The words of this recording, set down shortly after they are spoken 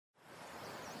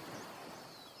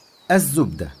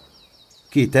الزبدة،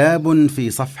 كتاب في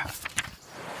صفحة.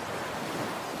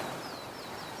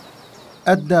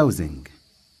 الداوزنج،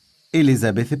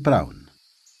 إليزابيث براون.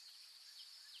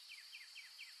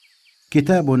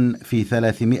 كتاب في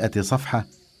 300 صفحة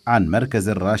عن مركز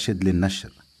الراشد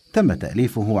للنشر، تم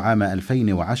تأليفه عام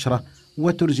 2010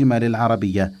 وترجم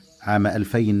للعربية عام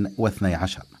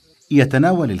 2012.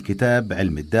 يتناول الكتاب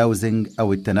علم الداوزنج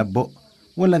أو التنبؤ،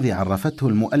 والذي عرفته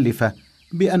المؤلفة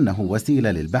بأنه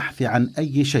وسيلة للبحث عن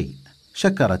أي شيء.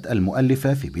 شكرت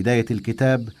المؤلفة في بداية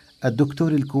الكتاب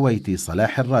الدكتور الكويتي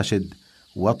صلاح الراشد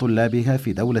وطلابها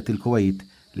في دولة الكويت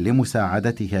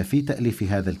لمساعدتها في تأليف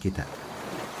هذا الكتاب.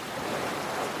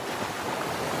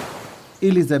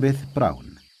 إليزابيث براون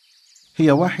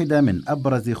هي واحدة من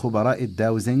أبرز خبراء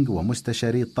الداوزنج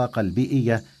ومستشاري الطاقة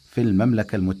البيئية في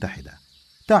المملكة المتحدة.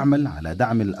 تعمل على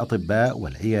دعم الأطباء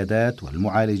والعيادات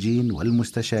والمعالجين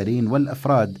والمستشارين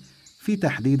والأفراد في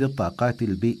تحديد الطاقات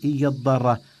البيئية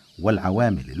الضارة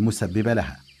والعوامل المسببة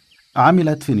لها.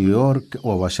 عملت في نيويورك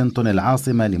وواشنطن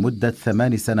العاصمة لمدة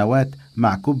 8 سنوات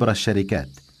مع كبرى الشركات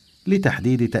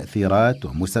لتحديد تأثيرات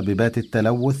ومسببات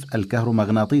التلوث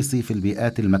الكهرومغناطيسي في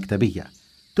البيئات المكتبية.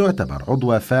 تعتبر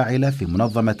عضوة فاعلة في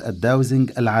منظمة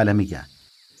الداوزنج العالمية،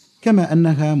 كما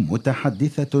أنها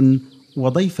متحدثة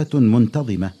وضيفة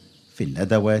منتظمة في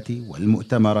الندوات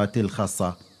والمؤتمرات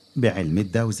الخاصة بعلم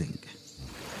الداوزنج.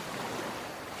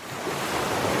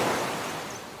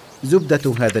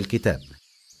 زبدة هذا الكتاب: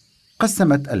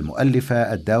 قسمت المؤلفة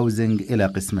الداوزنج إلى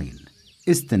قسمين: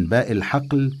 استنباء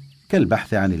الحقل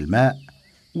كالبحث عن الماء،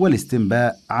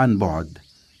 والاستنباء عن بعد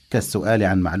كالسؤال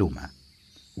عن معلومة.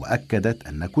 وأكدت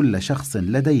أن كل شخص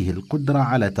لديه القدرة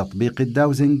على تطبيق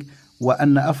الداوزنج،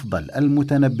 وأن أفضل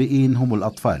المتنبئين هم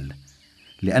الأطفال،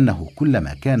 لأنه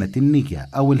كلما كانت النية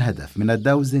أو الهدف من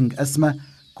الداوزنج أسمى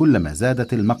كلما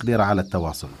زادت المقدرة على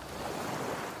التواصل.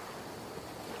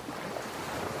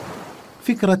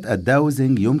 فكرة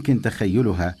الداوزنج يمكن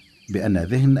تخيلها بأن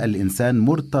ذهن الإنسان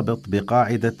مرتبط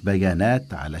بقاعدة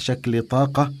بيانات على شكل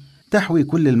طاقة تحوي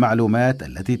كل المعلومات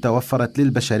التي توفرت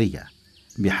للبشرية،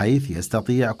 بحيث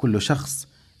يستطيع كل شخص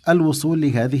الوصول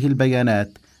لهذه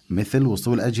البيانات، مثل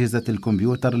وصول أجهزة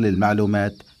الكمبيوتر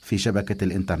للمعلومات في شبكة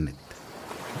الإنترنت.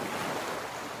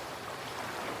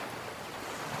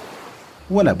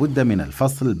 ولا بد من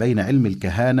الفصل بين علم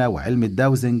الكهانة وعلم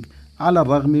الداوزنج، على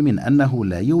الرغم من أنه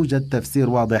لا يوجد تفسير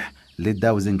واضح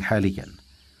للداوزنج حاليا.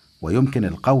 ويمكن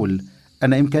القول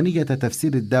أن إمكانية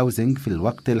تفسير الداوزنج في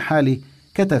الوقت الحالي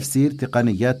كتفسير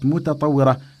تقنيات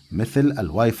متطورة مثل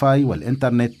الواي فاي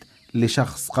والإنترنت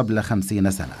لشخص قبل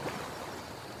 50 سنة.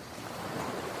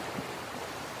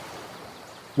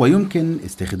 ويمكن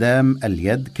استخدام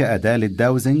اليد كأداة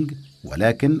للداوزنج،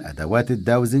 ولكن أدوات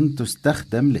الداوزنج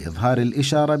تستخدم لإظهار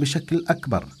الإشارة بشكل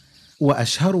أكبر،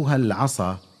 وأشهرها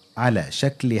العصا على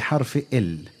شكل حرف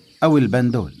L أو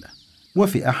البندول.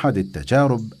 وفي أحد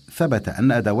التجارب ثبت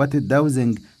أن أدوات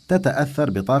الداوزنج تتأثر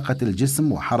بطاقة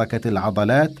الجسم وحركة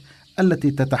العضلات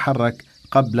التي تتحرك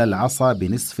قبل العصا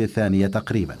بنصف ثانية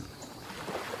تقريبا.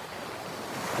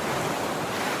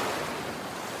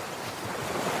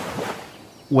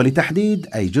 ولتحديد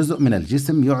أي جزء من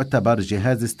الجسم يعتبر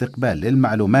جهاز استقبال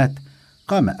للمعلومات،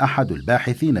 قام أحد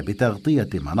الباحثين بتغطية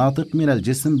مناطق من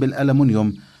الجسم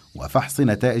بالألمنيوم وفحص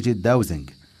نتائج الداوزنج،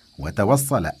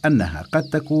 وتوصل أنها قد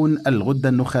تكون الغدة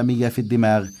النخامية في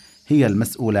الدماغ هي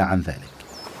المسؤولة عن ذلك.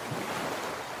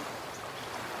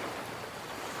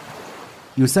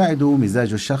 يساعد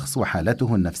مزاج الشخص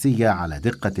وحالته النفسية على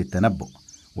دقة التنبؤ.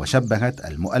 وشبهت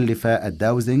المؤلفة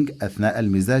الداوزنج أثناء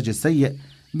المزاج السيء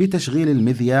بتشغيل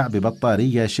المذياع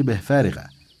ببطارية شبه فارغة،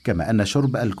 كما أن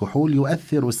شرب الكحول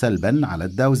يؤثر سلبا على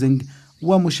الداوزنج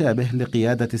ومشابه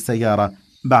لقيادة السيارة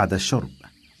بعد الشرب.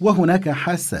 وهناك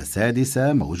حاسة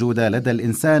سادسة موجودة لدى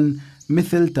الإنسان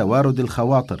مثل توارد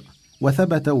الخواطر،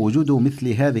 وثبت وجود مثل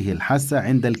هذه الحاسة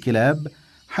عند الكلاب،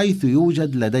 حيث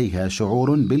يوجد لديها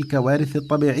شعور بالكوارث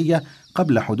الطبيعية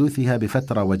قبل حدوثها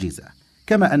بفترة وجيزة.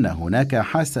 كما أن هناك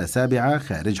حاسة سابعة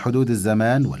خارج حدود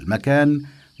الزمان والمكان،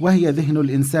 وهي ذهن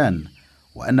الإنسان،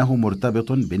 وأنه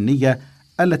مرتبط بالنية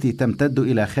التي تمتد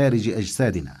إلى خارج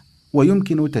أجسادنا.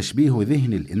 ويمكن تشبيه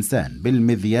ذهن الإنسان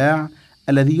بالمذياع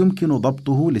الذي يمكن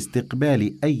ضبطه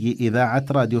لاستقبال أي إذاعة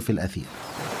راديو في الأثير.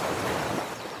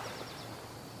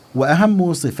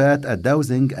 وأهم صفات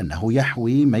الداوزنج أنه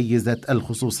يحوي ميزة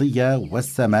الخصوصية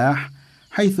والسماح،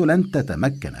 حيث لن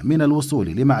تتمكن من الوصول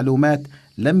لمعلومات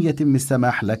لم يتم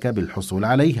السماح لك بالحصول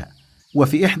عليها.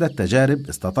 وفي إحدى التجارب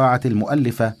استطاعت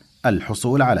المؤلفة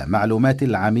الحصول على معلومات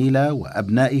العميلة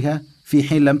وأبنائها، في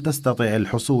حين لم تستطع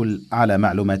الحصول على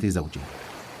معلومات زوجها.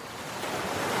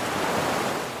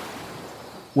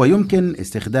 ويمكن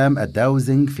استخدام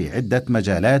الداوزنج في عدة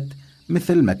مجالات،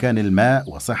 مثل مكان الماء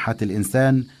وصحة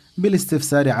الإنسان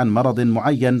بالاستفسار عن مرض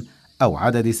معين أو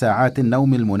عدد ساعات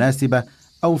النوم المناسبة،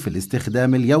 أو في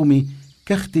الاستخدام اليومي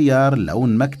كاختيار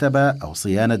لون مكتبة أو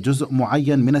صيانة جزء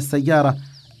معين من السيارة،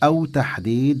 أو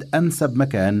تحديد أنسب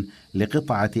مكان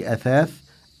لقطعة أثاث،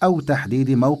 أو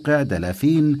تحديد موقع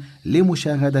دلافين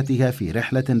لمشاهدتها في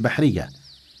رحلة بحرية،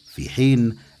 في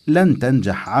حين لن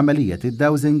تنجح عملية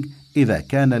الداوزنج إذا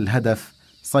كان الهدف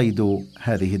صيد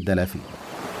هذه الدلافين.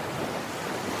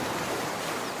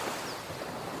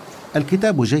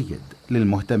 الكتاب جيد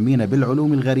للمهتمين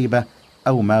بالعلوم الغريبة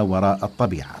أو ما وراء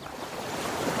الطبيعة.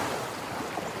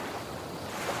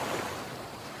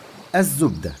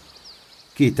 الزبدة،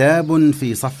 كتاب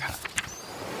في صفحة.